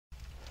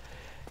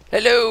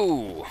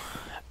Hello,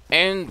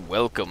 and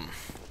welcome.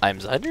 I'm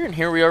Zeinder, and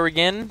here we are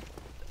again.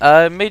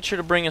 I made sure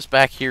to bring us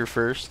back here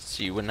first,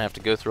 so you wouldn't have to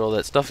go through all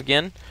that stuff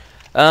again.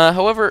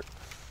 However,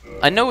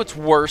 I know it's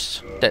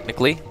worse,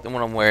 technically, than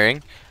what I'm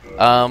wearing.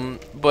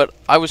 But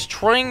I was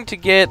trying to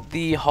get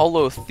the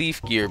Hollow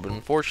Thief gear, but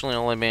unfortunately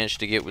all I managed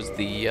to get was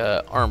the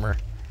armor.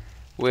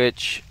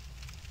 Which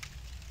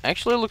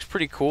actually looks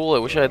pretty cool. I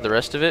wish I had the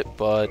rest of it,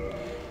 but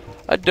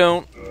I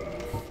don't.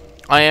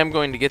 I am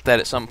going to get that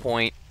at some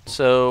point.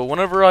 So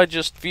whenever I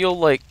just feel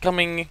like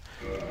playing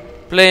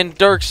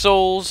Dark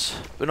Souls,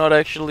 but not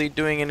actually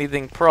doing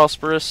anything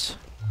prosperous,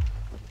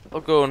 I'll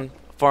go and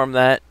farm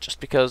that just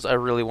because I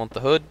really want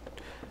the hood.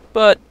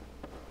 But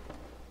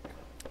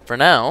for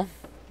now,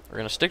 we're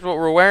going to stick to what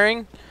we're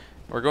wearing.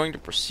 We're going to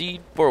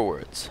proceed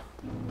forwards.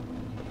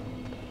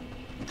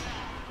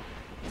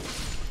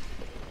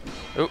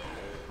 Oh.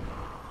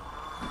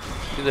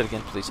 Do that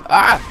again, please.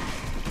 Ah!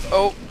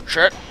 Oh,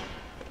 shit.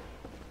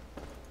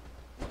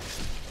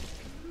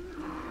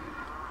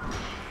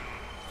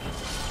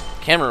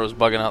 Camera was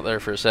bugging out there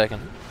for a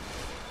second.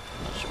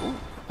 Ooh,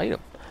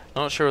 item.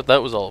 I'm not sure what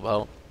that was all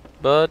about,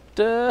 but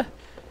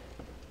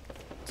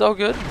it's all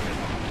good.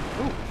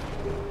 Ooh.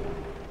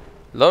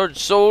 Large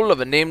soul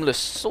of a nameless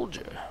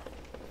soldier.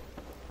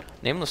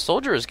 Nameless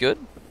soldier is good.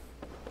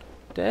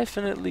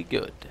 Definitely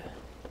good.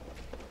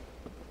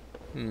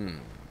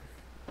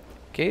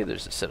 Okay,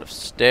 there's a set of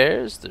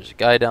stairs. There's a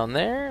guy down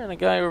there and a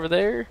guy over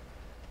there.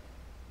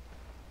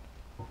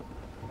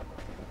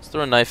 Let's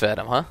throw a knife at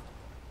him, huh?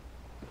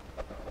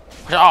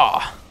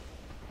 Ah!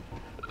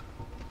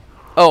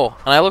 Oh,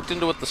 and I looked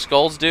into what the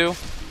skulls do.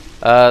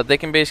 They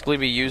can basically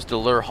be used to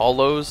lure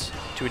hollows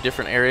to a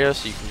different area,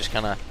 so you can just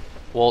kind of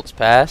waltz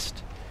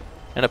past.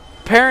 And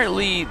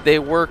apparently they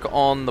work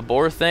on the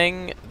boar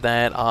thing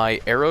that I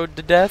arrowed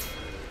to death.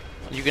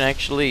 You can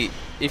actually,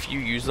 if you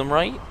use them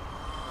right,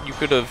 you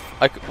could have,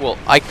 I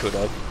could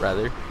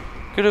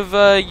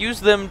have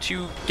used them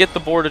to get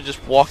the boar to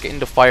just walk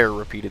into fire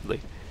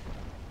repeatedly.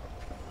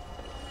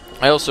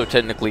 I also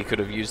technically could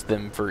have used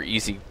them for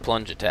easy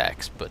plunge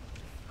attacks, but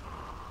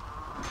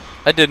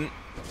I didn't.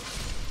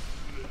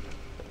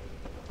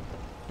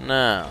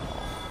 Now,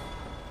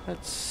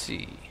 let's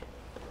see.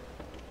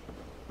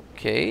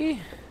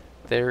 Okay,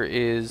 there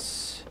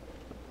is...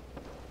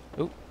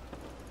 Oh.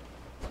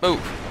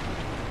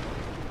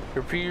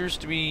 There appears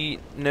to be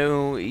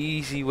no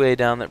easy way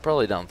down there.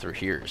 Probably down through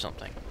here or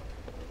something.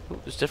 Oh,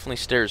 there's definitely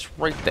stairs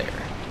right there.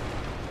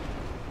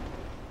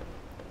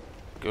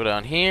 Go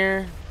down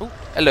here. Oh,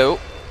 hello.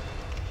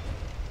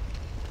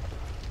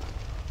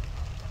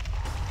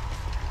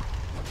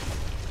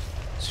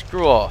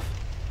 Screw off.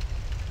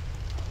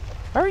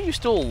 How are you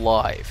still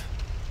alive?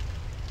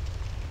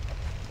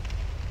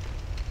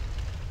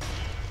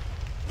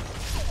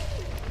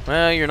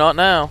 Well, you're not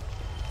now.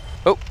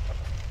 Oh.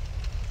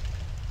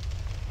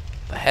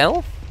 The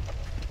hell?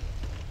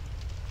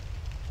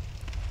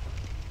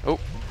 Oh,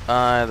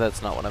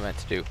 that's not what I meant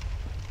to do.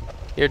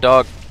 Here,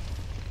 dog.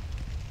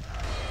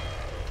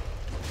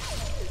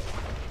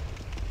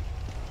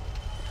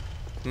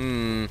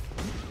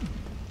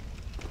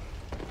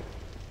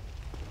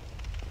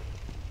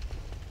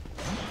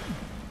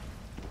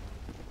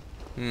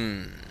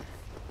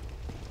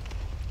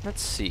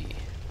 Let's see.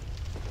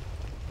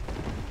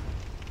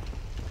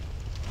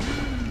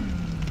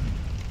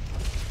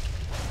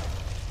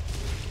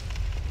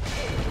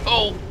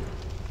 Oh!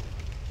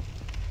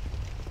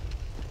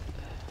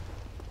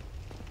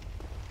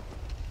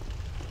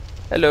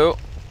 Hello?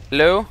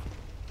 Hello?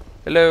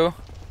 Hello?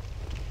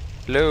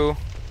 Hello?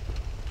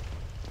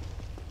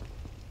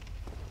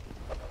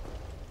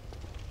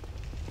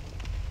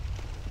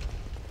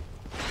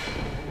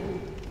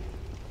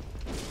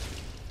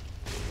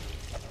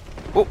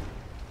 Oh!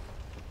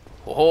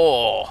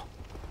 Oh!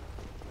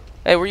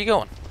 Hey, where you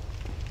going?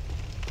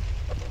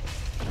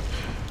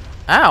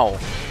 Ow!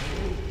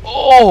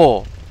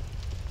 Oh!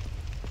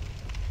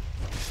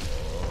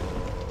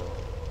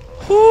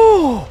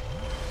 Whew!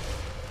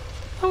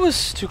 That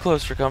was too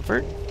close for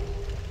comfort.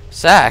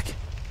 Sack.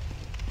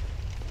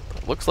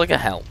 Looks like a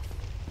helm.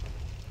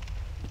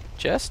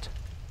 Chest?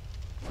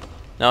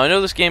 Now I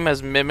know this game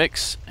has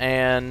mimics,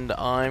 and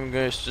I'm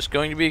just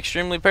going to be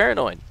extremely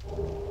paranoid.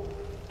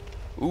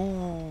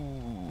 Ooh.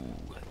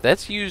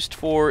 That's used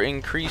for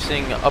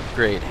increasing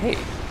upgrade. Hey,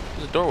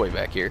 there's a doorway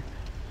back here.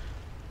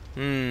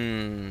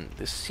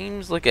 This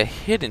seems like a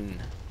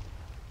hidden...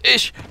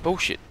 Ish! Oh,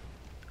 shit.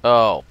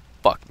 Oh,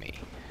 fuck me.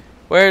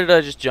 Where did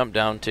I just jump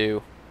down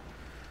to?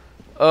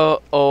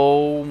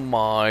 Oh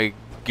my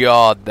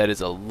god, that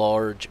is a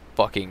large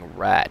fucking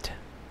rat.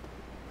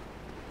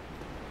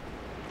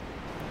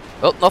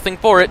 Well, nothing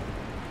for it.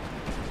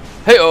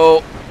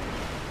 Hey-oh!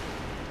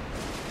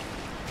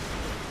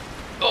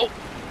 Oh!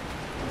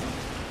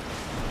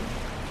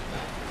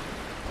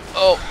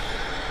 Oh!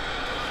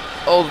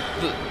 Oh,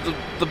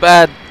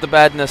 the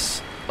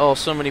badness. Oh,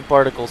 so many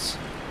particles.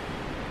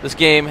 This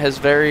game has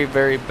very,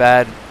 very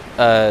bad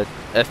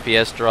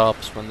FPS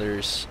drops when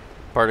there's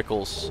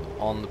particles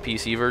on the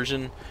PC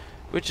version,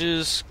 which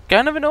is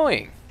kind of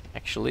annoying,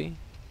 actually.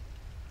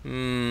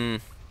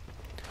 Suppose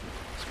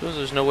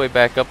there's no way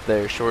back up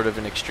there short of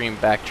an extreme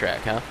backtrack,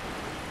 huh?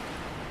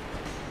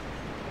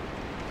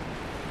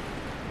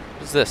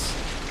 What's this?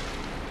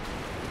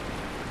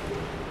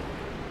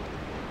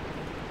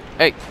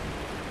 Hey!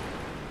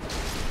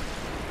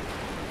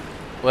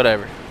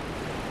 Whatever.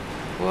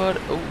 What?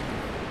 Oh,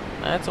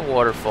 that's a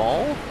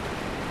waterfall.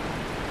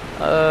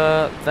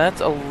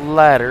 That's a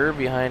ladder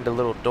behind a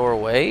little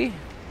doorway.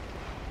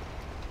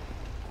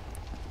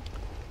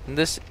 And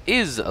this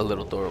is a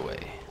little doorway.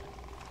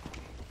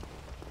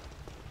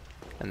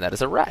 And that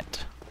is a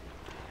rat.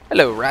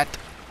 Hello, rat.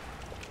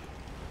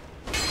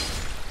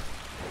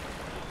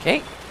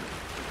 Okay.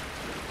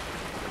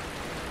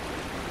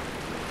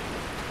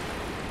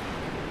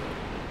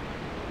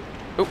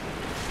 Oh.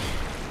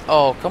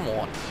 Oh, come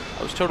on.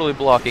 I was totally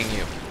blocking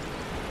you.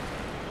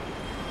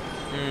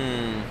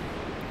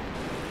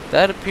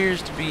 That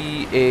appears to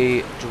be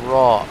a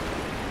drop.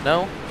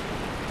 No?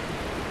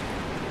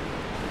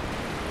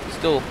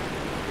 Still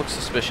looks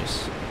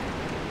suspicious.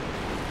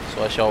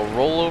 So I shall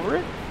roll over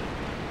it.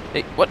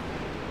 Hey, what?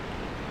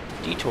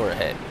 Detour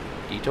ahead.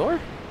 Detour?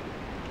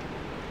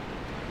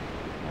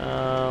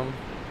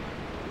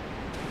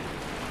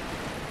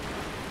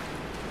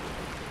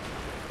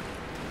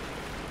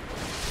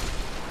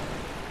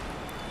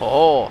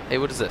 Oh, hey,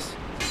 what is this?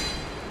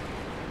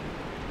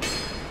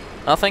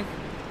 Nothing?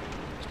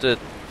 Just a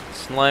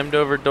slimed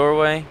over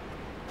doorway.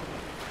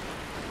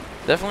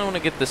 Definitely want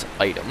to get this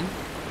item.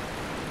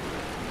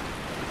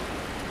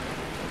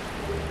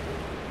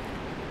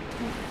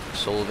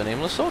 Soul of a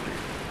nameless soldier.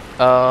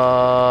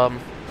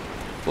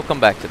 We'll come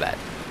back to that.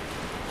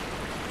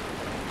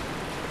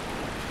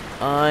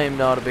 I'm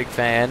not a big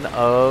fan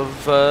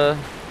of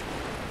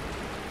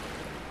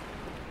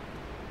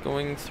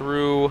going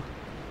through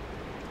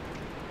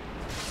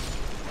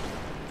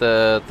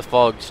the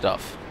fog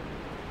stuff.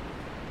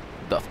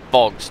 The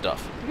fog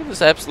stuff. Look at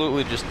this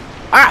absolutely just...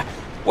 Ah!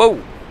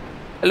 Whoa!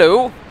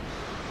 Hello?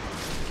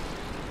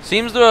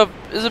 Seems there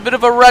is a bit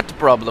of a rat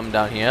problem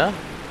down here.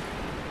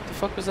 What the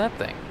fuck was that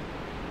thing?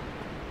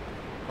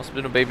 Must have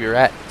been a baby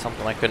rat.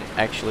 Something I couldn't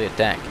actually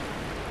attack.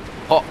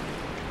 Oh!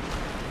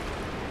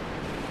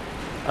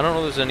 I don't know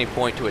if there's any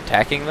point to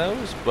attacking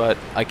those, but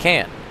I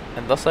can.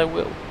 And thus I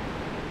will.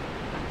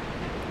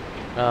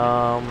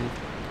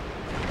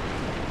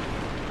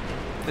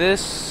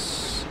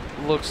 This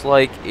looks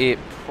like it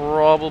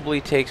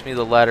probably takes me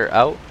the ladder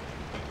out.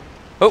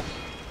 Oh!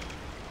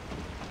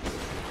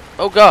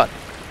 Oh god!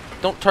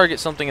 Don't target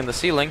something in the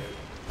ceiling.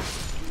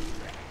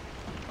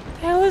 What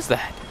the hell is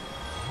that?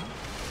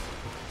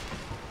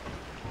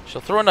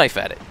 Shall throw a knife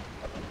at it.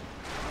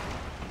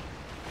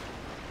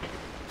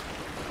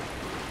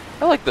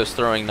 I like those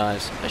throwing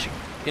knives. I should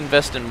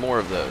invest in more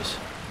of those.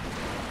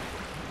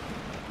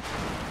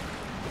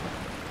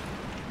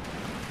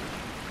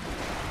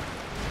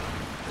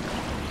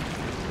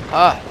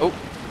 Ah! Oh!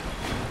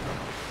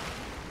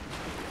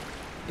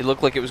 It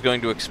looked like it was going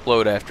to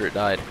explode after it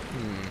died.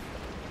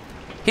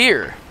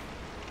 Here!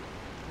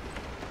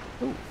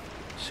 Ooh.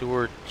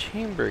 Sewer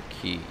chamber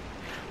key.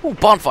 Ooh,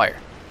 bonfire!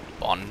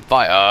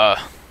 Bonfire!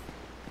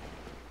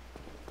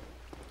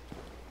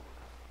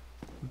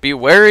 Be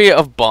wary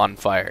of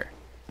bonfire.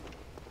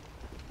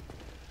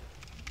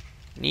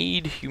 What do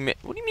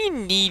you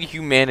mean need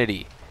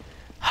humanity?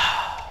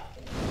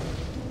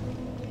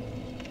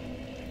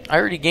 I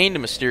already gained a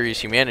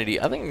mysterious humanity.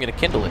 I think I'm gonna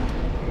kindle it.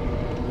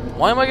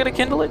 Why am I gonna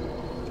kindle it?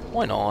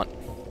 Why not?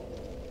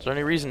 Is there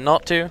any reason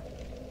not to?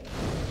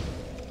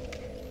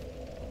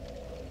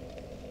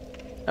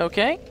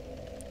 Okay.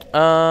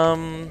 I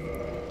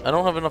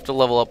don't have enough to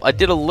level up. I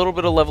did a little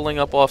bit of leveling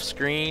up off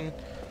screen.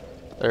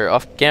 Or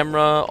off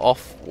camera,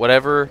 off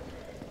whatever.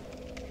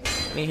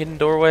 Any hidden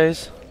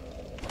doorways?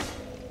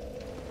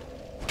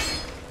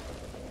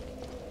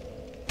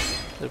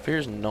 It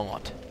appears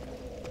not.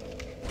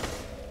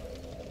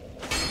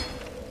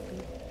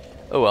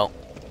 Oh well.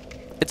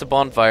 It's a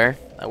bonfire.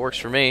 That works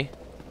for me.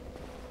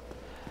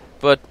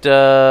 But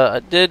I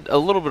did a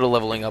little bit of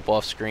leveling up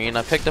off screen.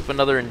 I picked up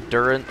another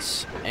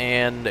endurance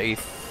and I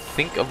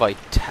think a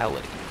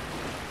vitality.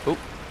 Oh.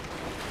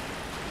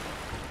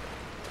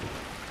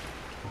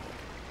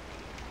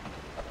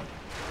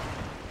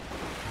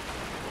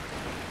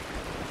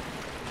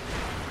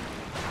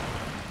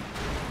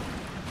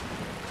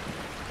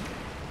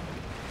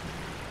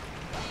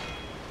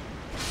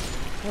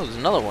 Oh, there's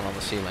another one on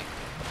the ceiling.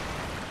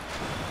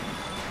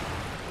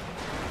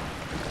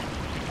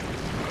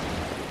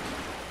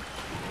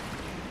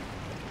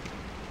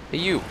 Hey,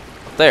 you.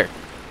 Up there.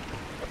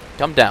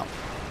 Come down.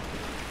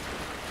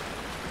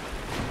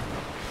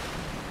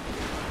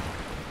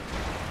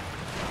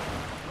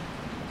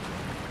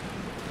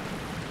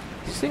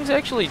 These things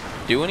actually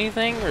do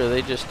anything, or are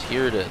they just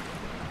here to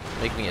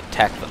make me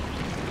attack them?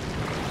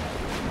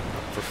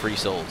 For free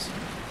souls.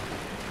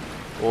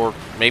 Or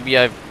maybe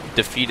I've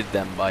defeated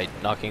them by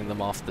knocking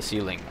them off the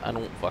ceiling. I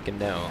don't fucking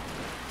know.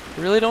 I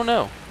really don't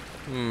know.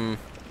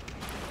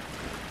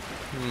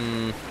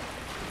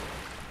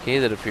 Okay,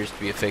 that appears to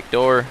be a fake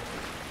door.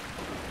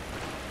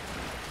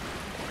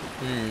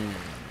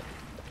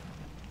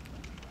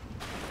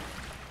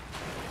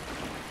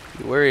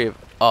 Be wary of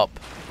up.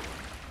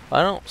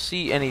 I don't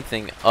see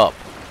anything up.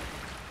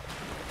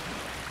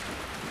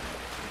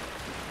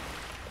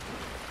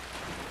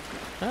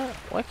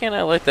 Why can't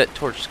I light that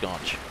torch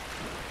sconch?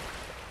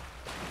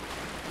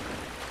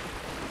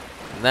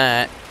 And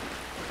that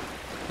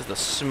is the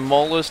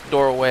smallest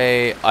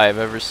doorway I've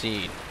ever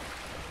seen.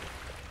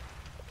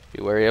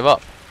 Be wary of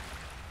up.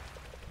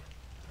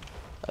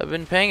 I've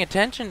been paying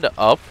attention to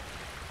up.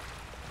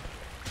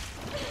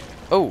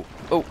 Oh,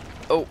 oh,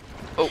 oh,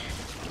 oh.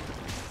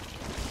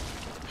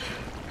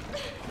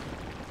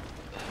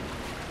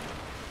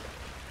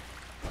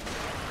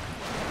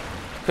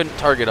 Couldn't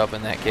target up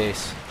in that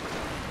case,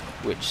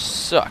 which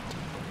sucked.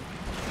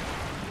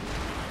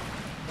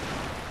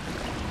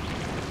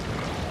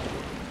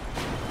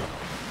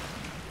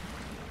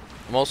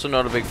 I'm also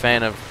not a big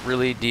fan of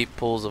really deep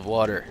pools of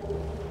water.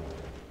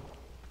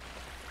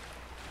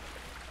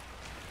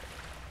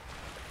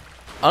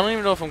 I don't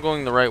even know if I'm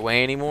going the right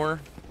way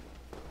anymore,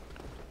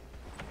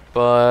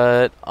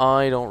 but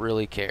I don't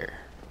really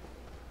care.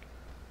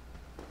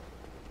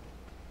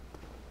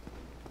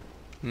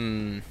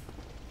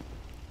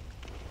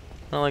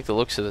 I don't like the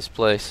looks of this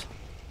place.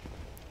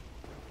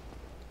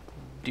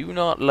 Do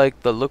not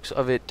like the looks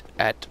of it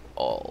at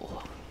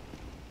all.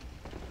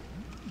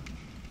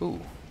 Ooh.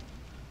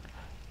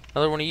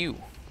 Another one of you.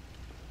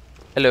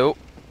 Hello.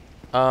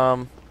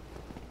 Come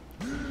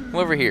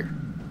over here.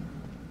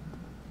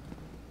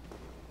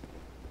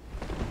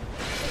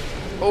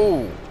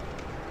 Oh.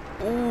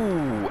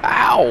 Ooh,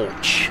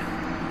 ouch.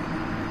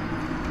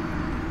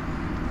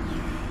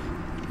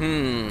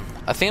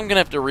 I think I'm gonna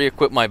have to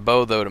re-equip my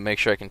bow though to make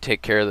sure I can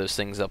take care of those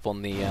things up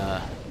on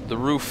the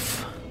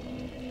roof.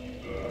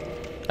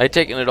 I'd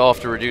taken it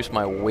off to reduce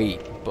my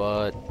weight,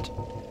 but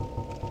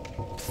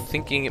I'm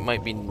thinking it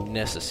might be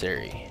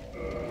necessary.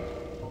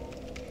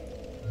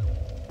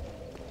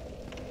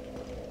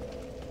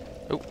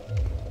 Oh.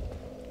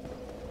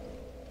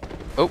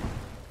 Oh.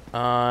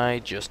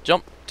 I just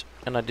jumped,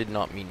 and I did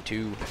not mean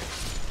to.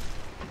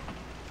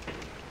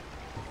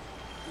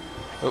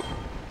 Oh.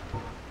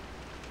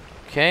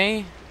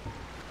 Okay.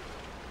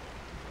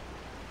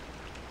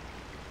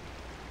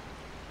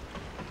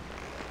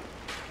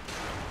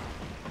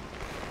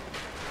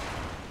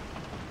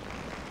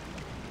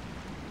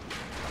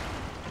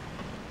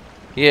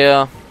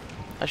 Yeah,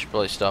 I should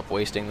probably stop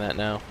wasting that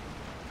now.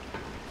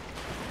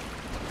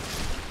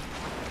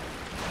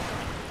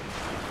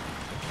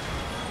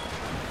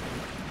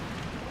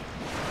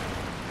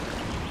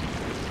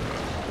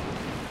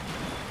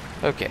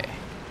 Okay.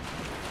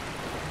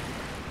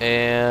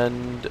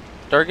 And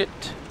target.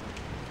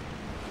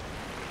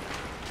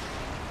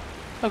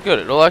 Oh good,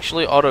 it'll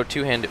actually auto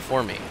two-hand it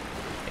for me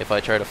if I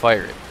try to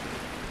fire it.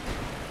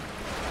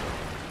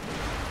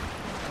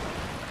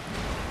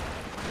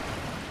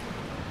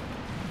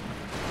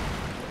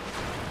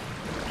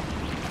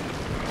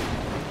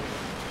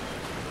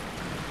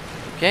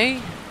 Okay.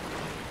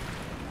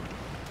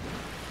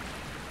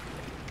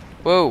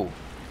 Whoa.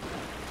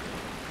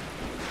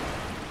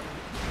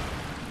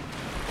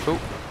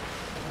 Oh.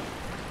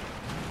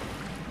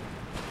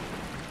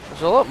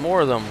 There's a lot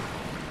more of them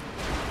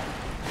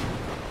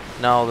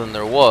now than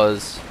there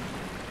was.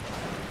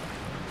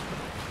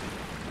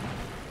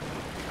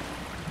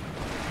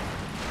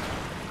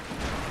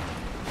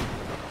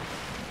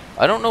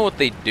 I don't know what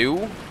they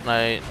do,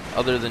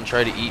 other than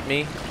try to eat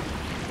me.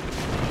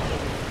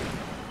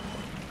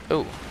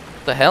 Oh,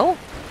 what the hell?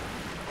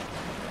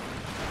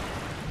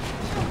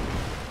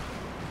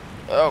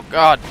 Oh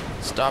god,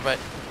 stop it.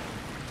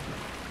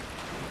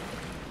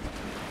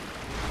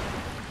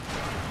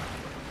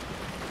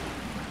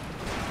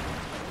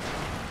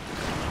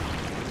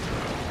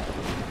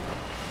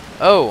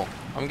 Oh,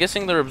 I'm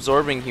guessing they're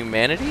absorbing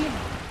humanity?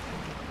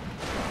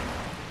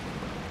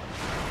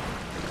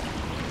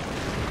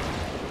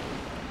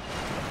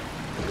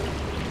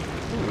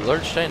 Ooh,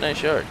 large titanite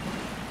shard.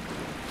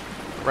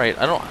 Right,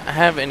 I don't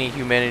have any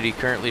humanity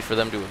currently for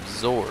them to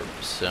absorb,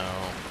 so...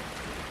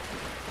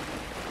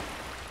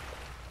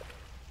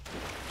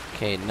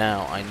 Okay,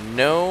 now, I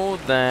know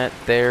that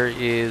there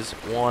is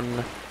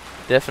one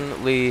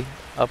definitely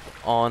up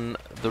on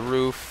the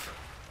roof,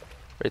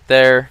 right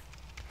there.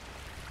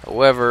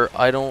 However,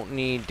 I don't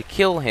need to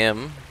kill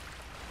him,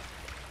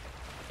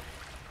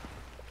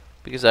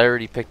 because I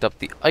already picked up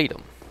the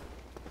item.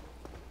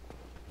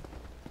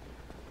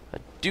 I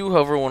do,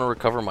 however, want to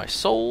recover my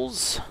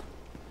souls.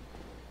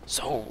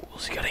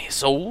 Souls, you got any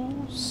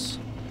souls?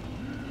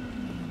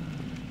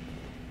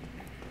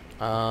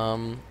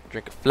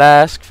 Drink a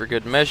flask for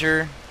good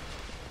measure.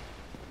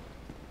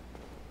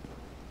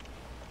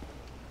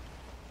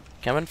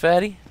 Coming,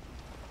 fatty?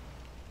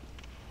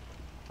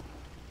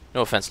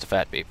 No offense to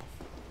fat people.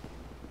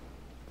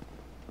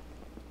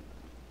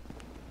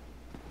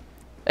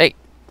 Hey.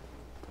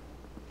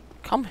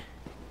 Come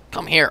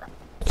here.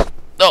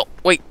 Oh,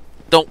 wait.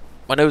 Don't.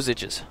 My nose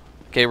itches.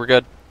 Okay, we're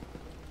good.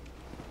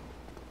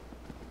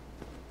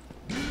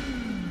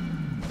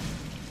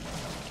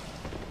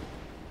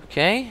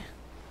 Okay.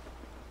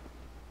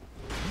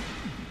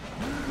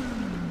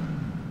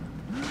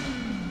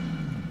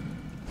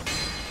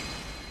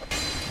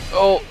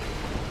 Oh!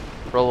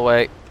 Roll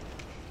away.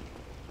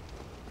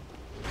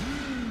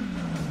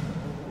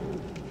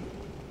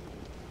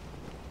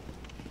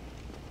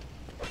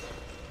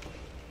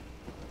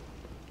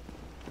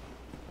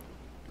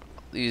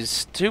 These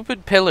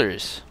stupid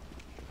pillars.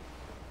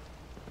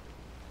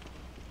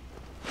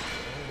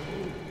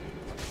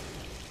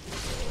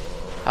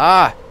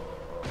 Ah!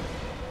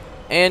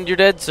 And you're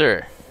dead,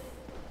 sir.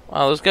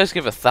 Wow, those guys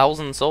give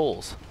 1,000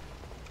 souls.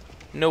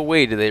 No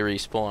way do they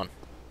respawn.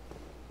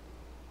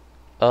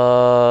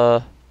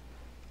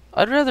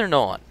 I'd rather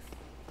not.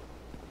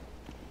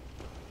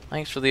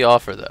 Thanks for the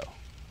offer, though.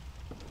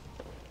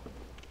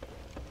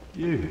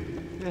 You.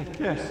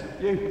 Yes,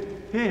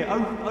 you. Here,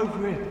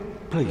 over here.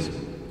 Please,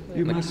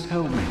 you must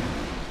help me.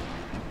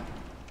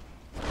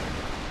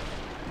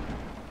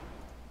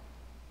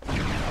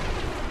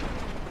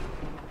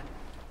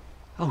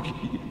 Oh,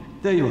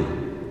 there you are.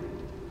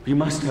 You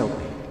must help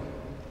me.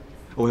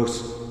 Or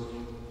else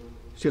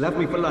she'll have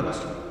me for lunch.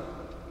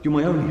 You're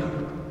my only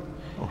hope.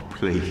 Oh,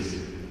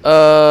 please.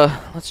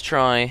 Let's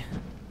try.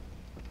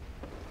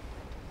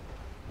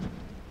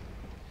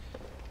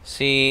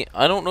 See,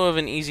 I don't know of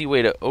an easy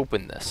way to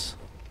open this.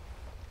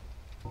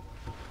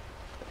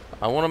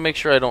 I want to make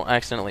sure I don't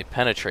accidentally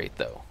penetrate,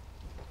 though.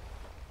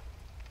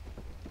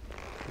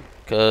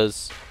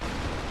 Because...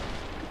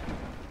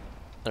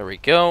 there we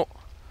go.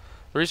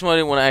 The reason why I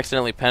didn't want to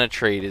accidentally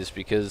penetrate is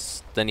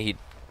because then he'd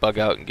bug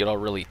out and get all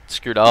really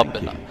screwed up,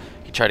 and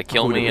he'd try to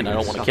kill me, and I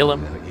don't want to kill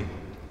him.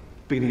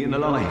 Being eaten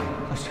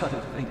alive. I shudder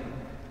to think.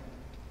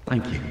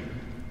 Thank you.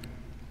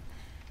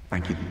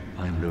 Thank you.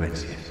 I am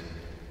Laurentius.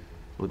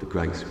 Or the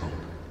Great Swan.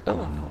 I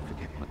will not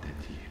forget my debt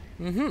to you.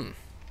 Mm-hmm.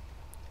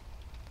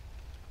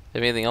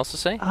 Have anything else to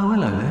say? Oh,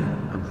 hello there.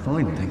 I'm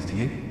fine, thanks to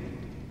you.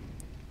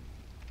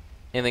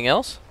 Anything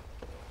else?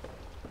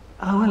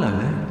 Oh, hello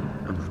there.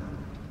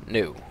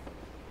 No.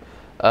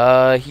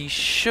 He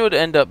should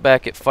end up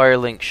back at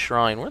Firelink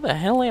Shrine. Where the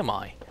hell am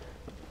I?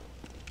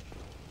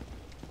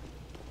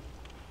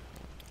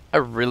 I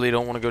really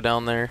don't want to go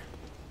down there.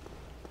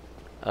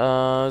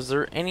 Is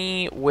there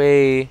any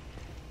way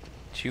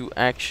to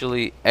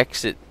actually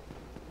exit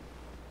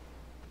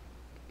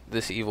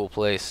this evil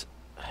place?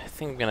 I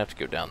think I'm gonna have to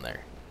go down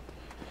there.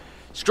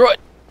 Screw it!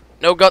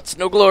 No guts,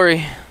 no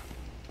glory.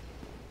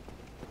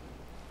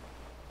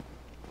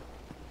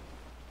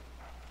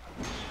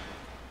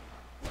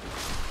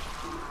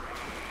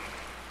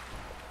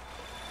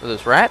 Are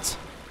those rats?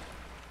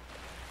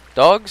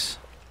 Dogs?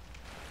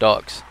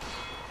 Dogs.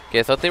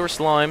 Okay, I thought they were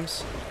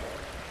slimes.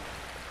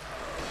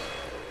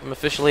 I'm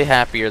officially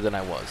happier than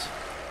I was.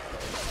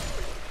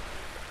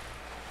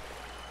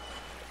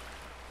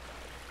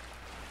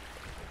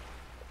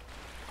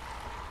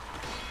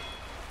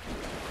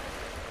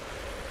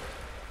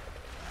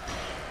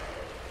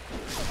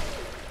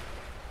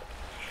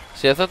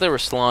 See, I thought they were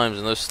slimes,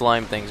 and those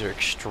slime things are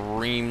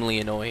extremely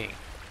annoying.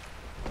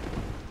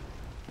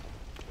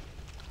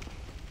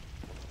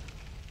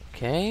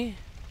 Okay.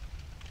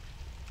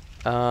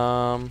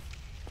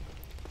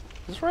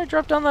 Is this where I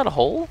dropped down that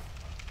hole?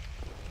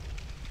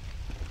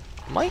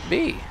 Might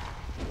be.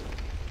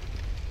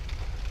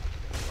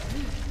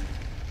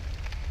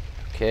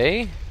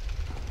 Okay.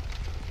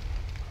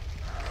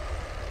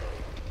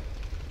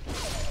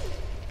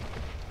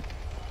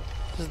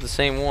 This is the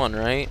same one,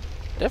 right?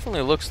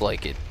 Definitely looks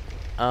like it.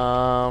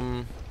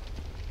 I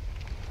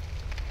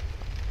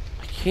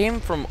came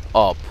from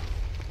up.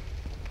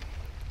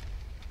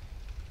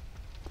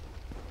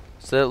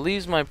 So that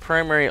leaves my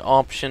primary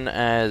option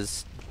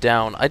as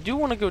down. I do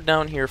want to go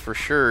down here for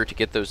sure to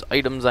get those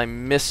items I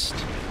missed.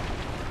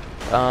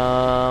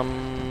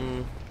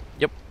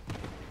 Yep.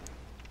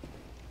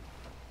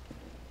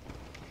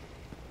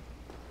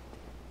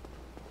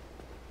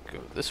 Go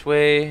this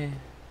way.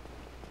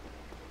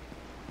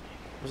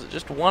 Was it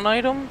just one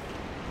item?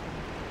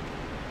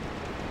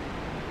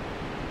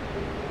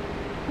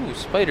 Ooh,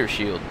 spider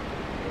shield.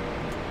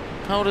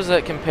 How does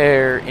that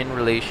compare in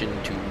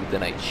relation to the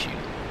night shield?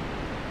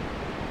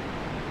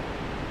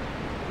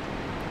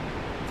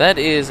 That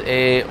is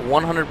a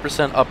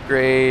 100%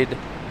 upgrade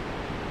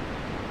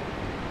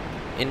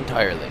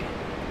entirely.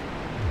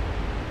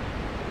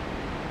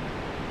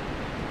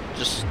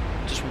 Just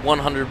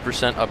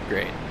 100%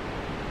 upgrade.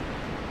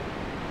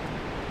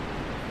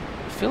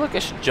 I feel like I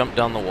should jump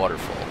down the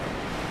waterfall.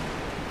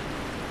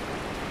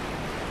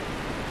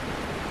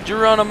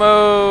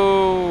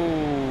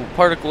 Geronimo!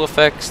 Particle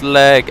effects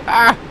lag.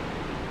 Ah!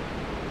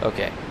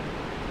 Okay.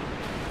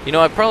 You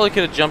know, I probably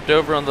could have jumped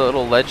over on the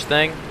little ledge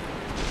thing,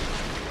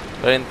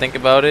 but I didn't think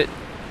about it.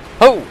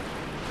 Ho!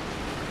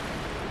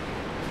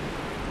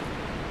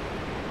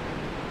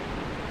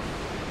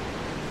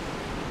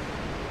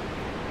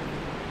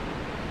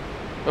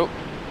 Oh.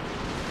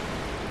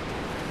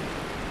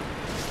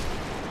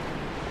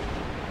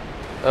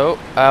 Oh,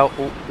 ow,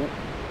 oh, oh,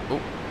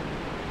 oh.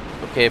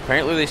 Okay,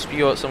 apparently they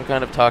spew out some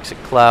kind of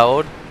toxic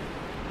cloud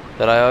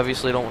that I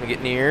obviously don't want to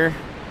get near.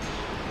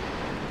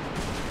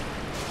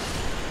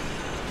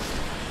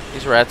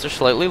 These rats are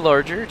slightly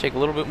larger, take a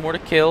little bit more to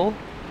kill.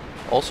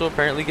 Also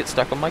apparently get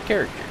stuck on my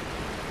character.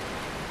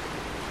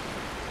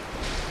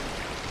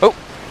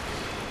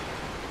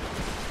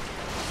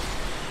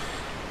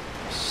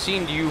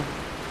 seen you.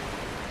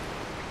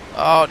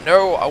 Oh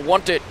no, I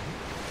want it.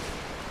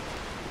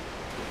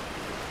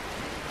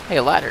 Hey,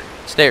 a ladder.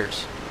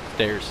 Stairs.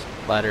 Stairs.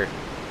 Ladder.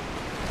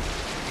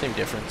 Same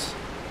difference.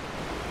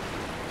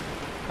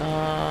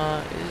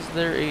 Is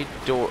there a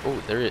door?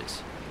 Oh, there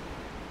is.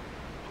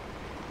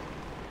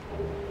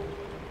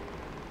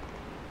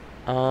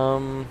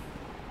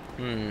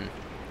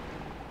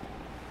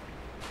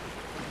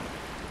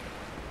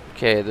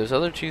 Okay, those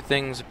other two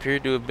things appear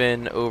to have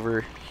been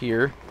over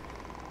here.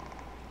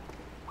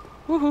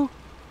 Woohoo!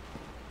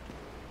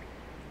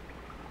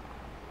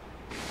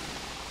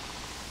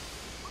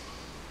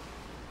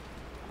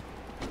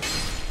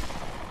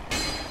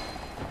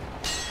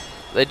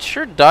 They'd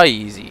sure die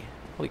easy.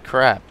 Holy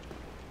crap.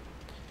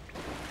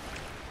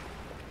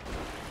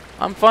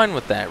 I'm fine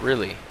with that,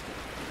 really.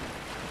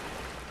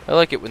 I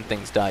like it when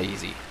things die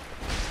easy.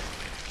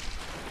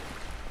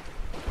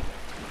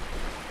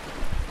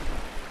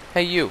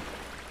 Hey, you.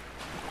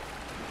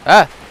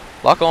 Ah!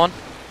 Lock on.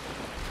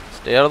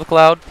 Stay out of the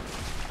cloud.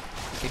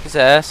 Kick his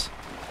ass.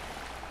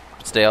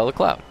 Stay out of the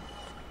cloud.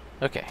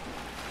 Okay.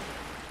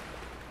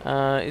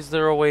 Is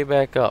there a way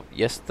back up?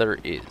 Yes, there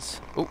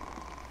is. Oh.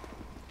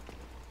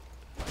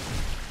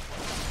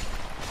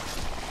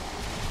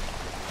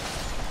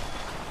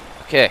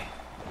 Okay.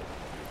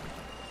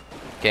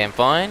 Okay, I'm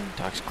fine.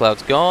 Toxic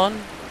cloud's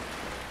gone.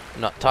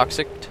 I'm not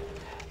toxic.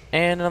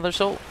 And another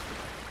soul.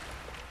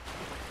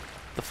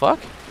 The fuck?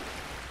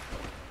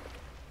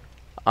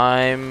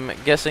 I'm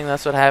guessing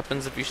that's what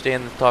happens if you stay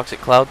in the toxic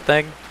cloud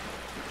thing.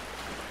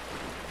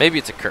 Maybe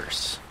it's a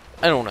curse.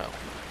 I don't know.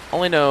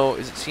 All I know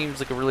is it seems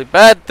like a really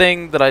bad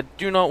thing that I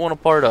do not want a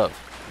part of.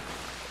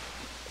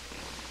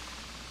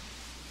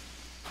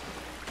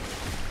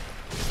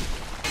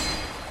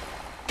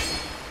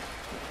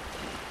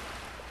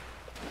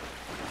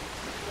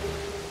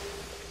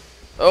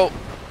 Oh,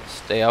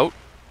 stay out.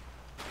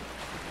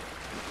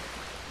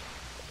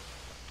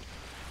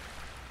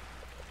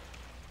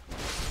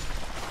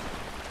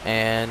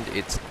 And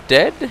it's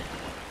dead.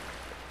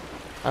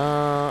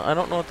 I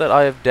don't know what that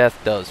Eye of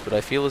Death does, but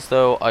I feel as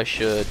though I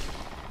should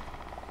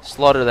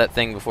slaughter that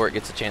thing before it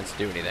gets a chance to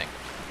do anything.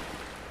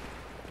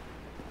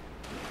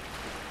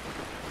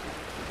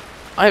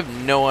 I have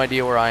no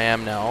idea where I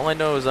am now. All I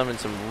know is I'm in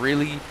some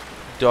really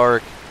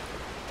dark.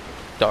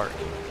 I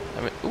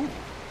mean, ooh,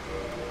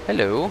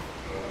 hello.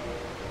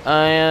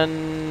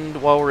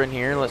 And while we're in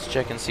here, let's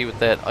check and see what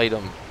that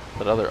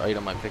other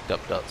item I picked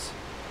up does.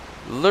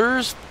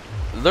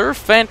 Lure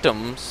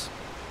phantoms.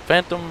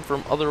 Phantom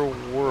from other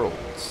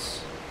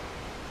worlds.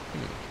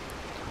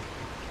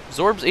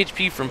 Absorbs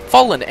HP from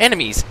fallen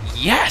enemies.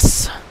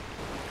 Yes!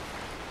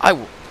 I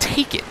will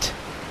take it.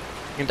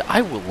 And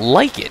I will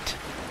like it.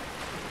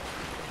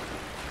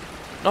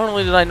 Not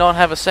only did I not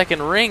have a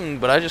second ring,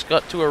 but I just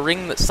got to a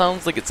ring that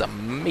sounds like it's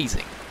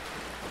amazing.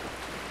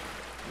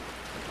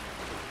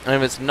 And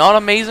if it's not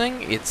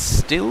amazing, it's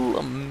still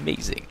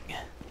amazing.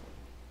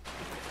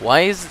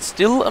 Why is it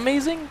still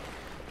amazing?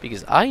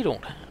 Because I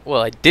don't...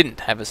 Well, I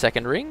didn't have a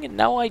second ring, and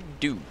now I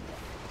do.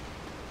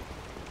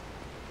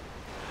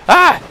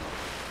 Ah!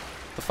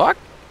 The fuck?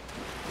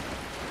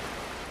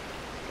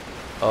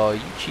 Oh,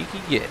 you cheeky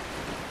git.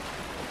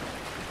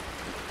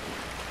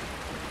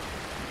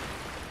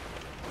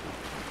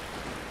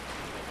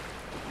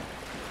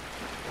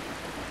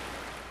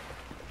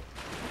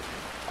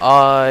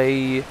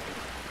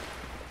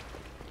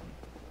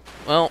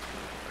 Well,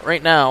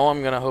 right now,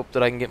 I'm gonna hope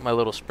that I can get my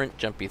little sprint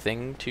jumpy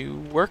thing to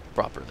work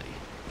properly.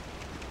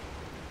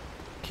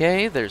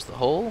 Okay, there's the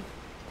hole.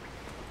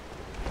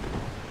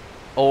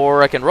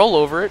 Or I can roll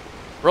over it.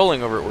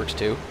 Rolling over it works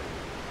too.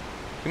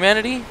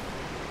 Humanity?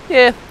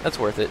 Yeah, that's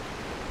worth it.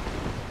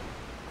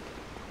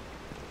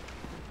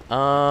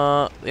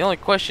 The only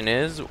question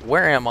is,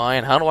 where am I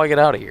and how do I get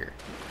out of here?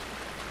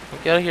 I'll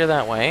get out of here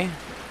that way.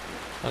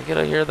 I'll get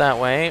out of here that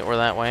way, or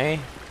that way.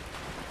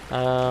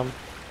 Looks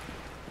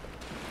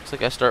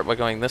like I start by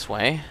going this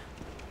way.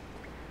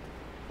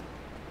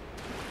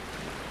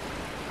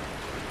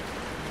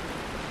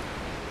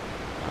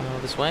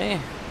 This way, I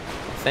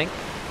think.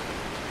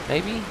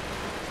 Maybe?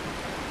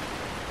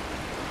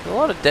 There's a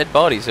lot of dead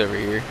bodies over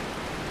here.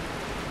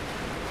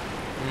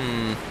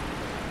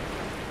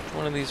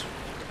 One of these... I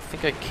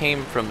think I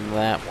came from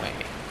that way.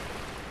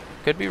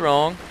 Could be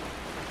wrong.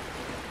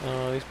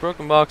 These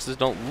broken boxes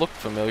don't look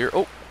familiar.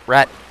 Oh,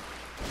 rat.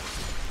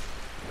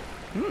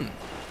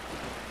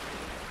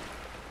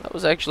 That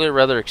was actually a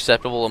rather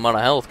acceptable amount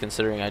of health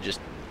considering I just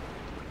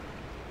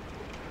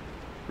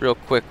real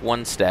quick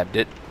one-stabbed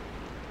it.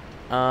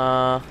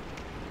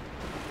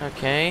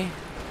 Okay.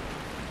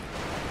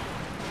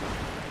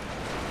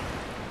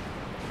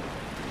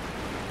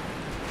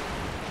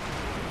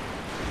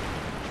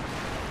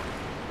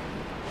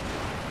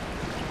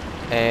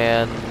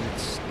 And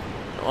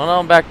well, now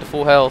I'm back to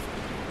full health.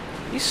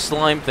 These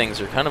slime things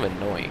are kind of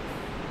annoying.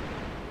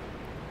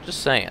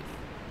 Just saying.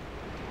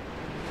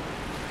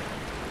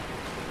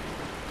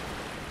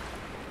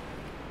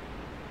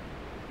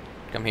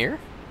 Come here.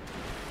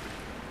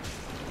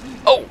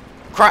 Oh,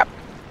 crap.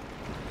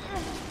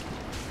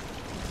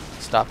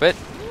 Stop it.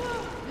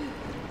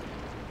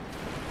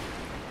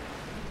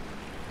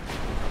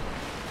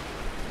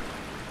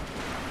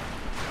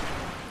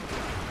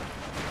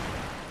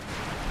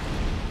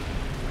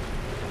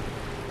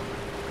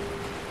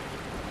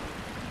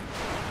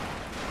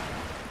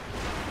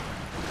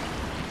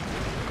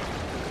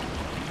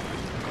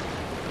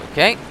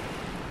 Okay.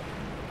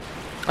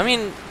 I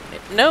mean,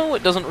 no,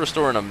 it doesn't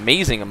restore an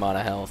amazing amount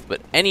of health, but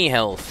any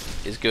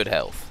health is good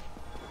health.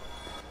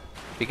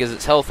 Because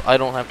it's health I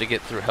don't have to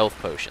get through health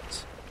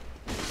potions.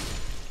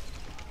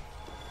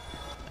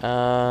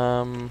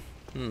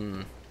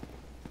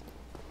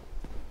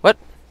 What?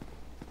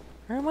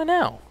 Where am I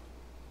now?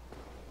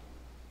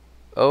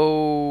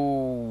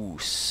 Oh,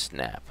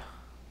 snap.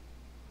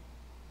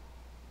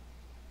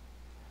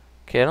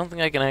 Okay, I don't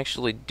think I can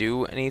actually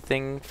do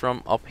anything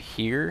from up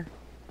here.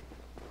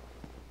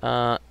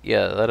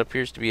 Yeah, that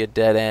appears to be a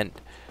dead end.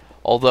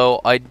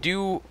 Although, I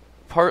do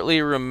partly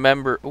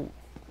remember... Ooh.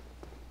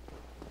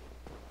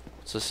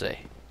 What's this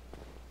say?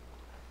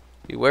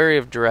 Be wary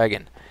of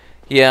dragon.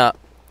 Yeah,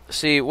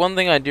 see, one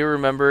thing I do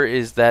remember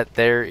is that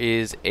there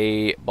is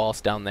a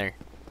boss down there.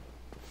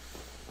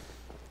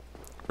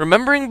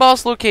 Remembering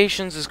boss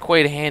locations is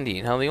quite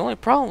handy. Now, the only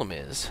problem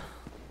is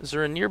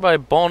there a nearby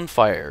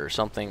bonfire or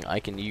something I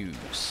can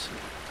use?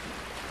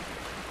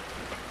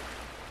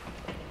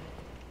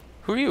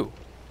 Who are you?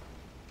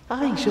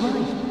 Aye,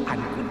 Shemai,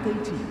 and good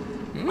day to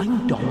you.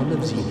 I'm Donald of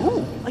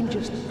Zeinder. I'm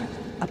just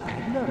a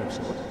peddler of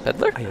sorts.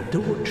 Peddler? I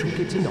adore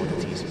trinkets and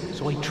oddities,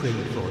 so I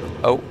trade for them.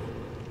 Oh.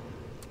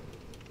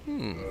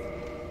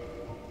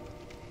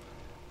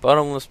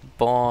 Bottomless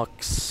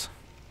box.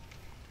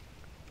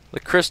 The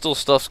crystal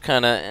stuff's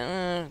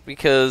kinda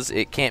because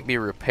it can't be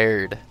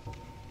repaired.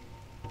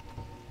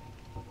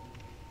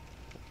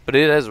 But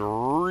it has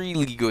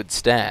really good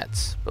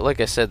stats. But like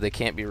I said, they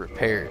can't be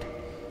repaired.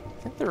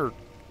 I think they're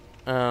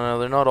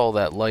not all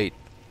that light.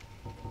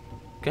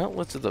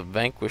 Gauntlets of the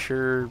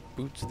Vanquisher,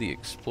 Boots of the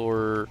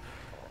Explorer.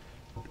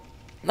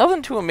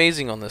 Nothing too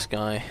amazing on this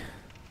guy.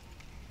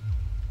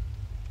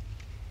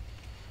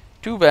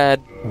 Too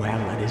bad. Well,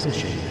 that is a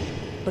shame,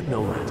 but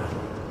no matter.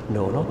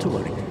 No, not to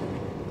worry.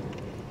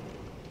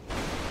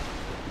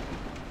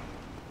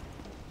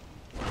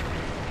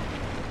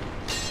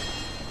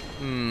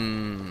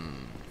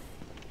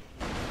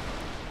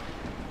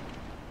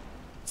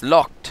 It's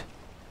locked.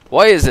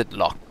 Why is it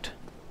locked?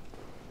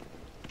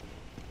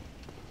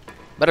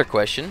 Better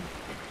question.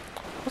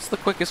 What's the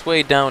quickest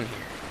way down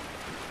here?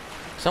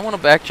 Because I want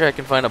to backtrack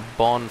and find a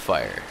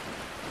bonfire.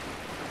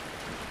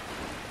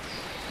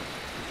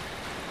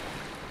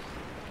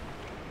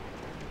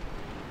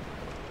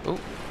 Oh.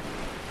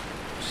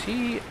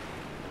 See?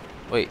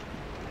 Wait.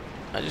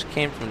 I just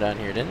came from down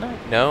here, didn't I?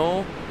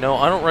 No. No,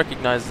 I don't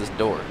recognize this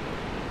door.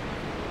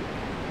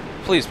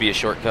 Please be a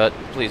shortcut.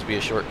 Please be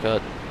a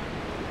shortcut.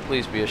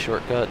 Please be a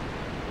shortcut.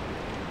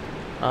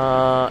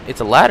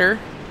 It's a ladder.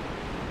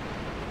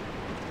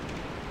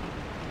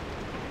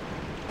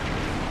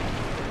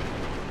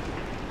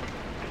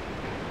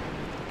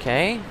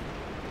 Okay.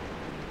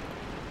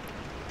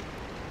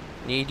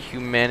 Need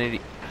humanity.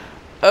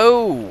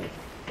 Oh!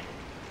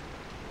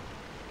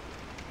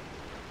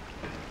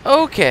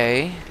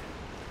 Okay.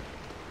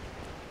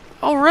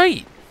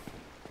 Alright.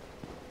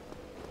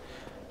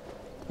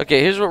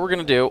 Okay, here's what we're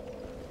gonna do.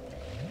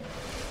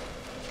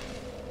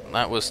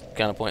 That was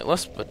kind of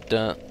pointless, but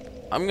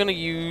I'm gonna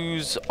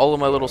use all of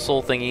my little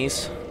soul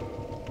thingies.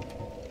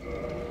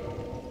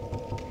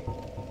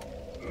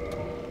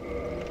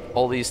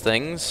 All these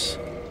things.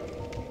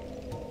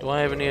 Do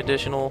I have any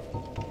additional?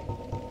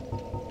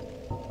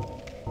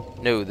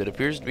 No, that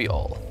appears to be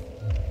all.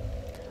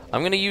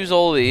 I'm gonna use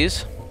all of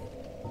these.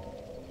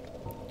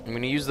 I'm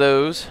gonna use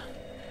those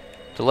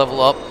to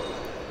level up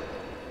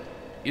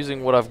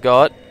using what I've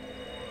got.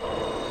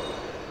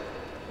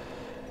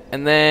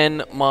 And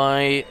then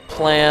my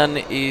plan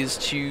is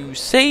to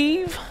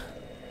save.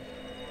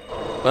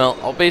 Well,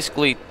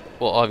 obviously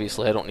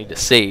I don't need to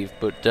save,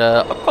 but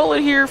I'll call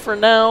it here for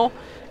now,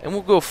 and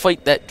we'll go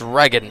fight that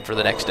dragon for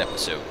the next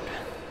episode.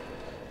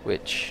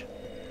 Which,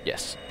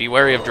 yes, be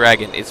wary of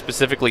dragon. It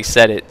specifically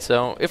said it,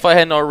 so if I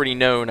hadn't already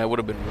known, I would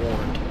have been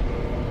warned.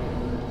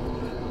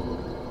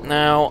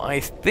 Now,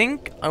 I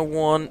think I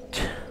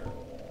want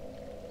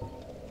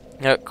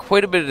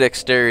quite a bit of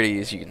dexterity,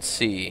 as you can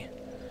see.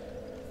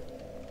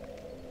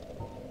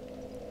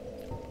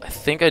 I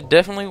think I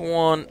definitely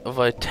want a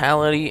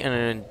vitality and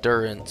an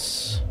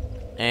endurance.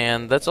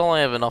 And that's all I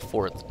have enough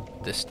for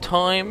at this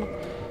time.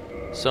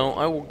 So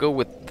I will go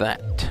with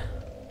that.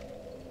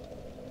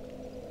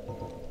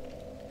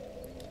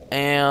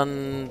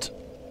 And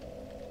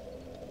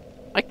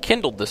I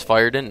kindled this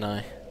fire, didn't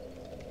I?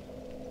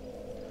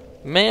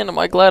 Man, am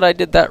I glad I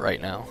did that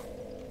right now.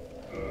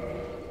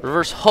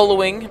 Reverse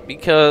hollowing,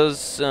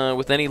 because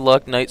with any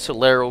luck, Knight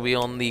Solaire will be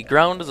on the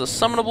ground as a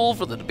summonable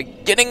for the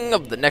beginning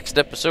of the next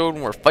episode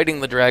when we're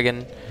fighting the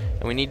dragon,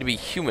 and we need to be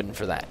human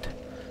for that.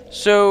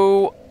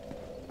 So,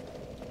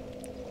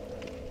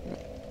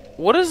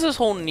 what is this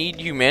whole need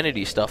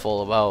humanity stuff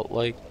all about?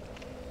 Like,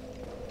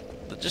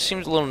 that just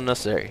seems a little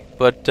unnecessary.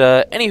 But,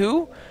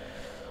 anywho,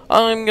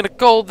 I'm gonna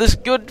call this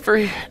good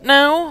for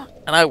now,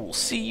 and I will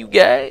see you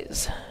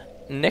guys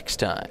next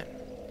time.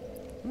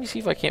 Let me see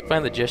if I can't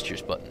find the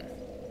gestures button.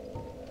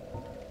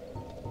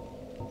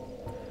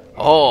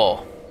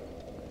 Oh.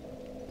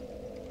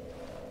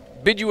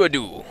 Bid you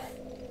adieu.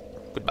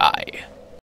 Goodbye.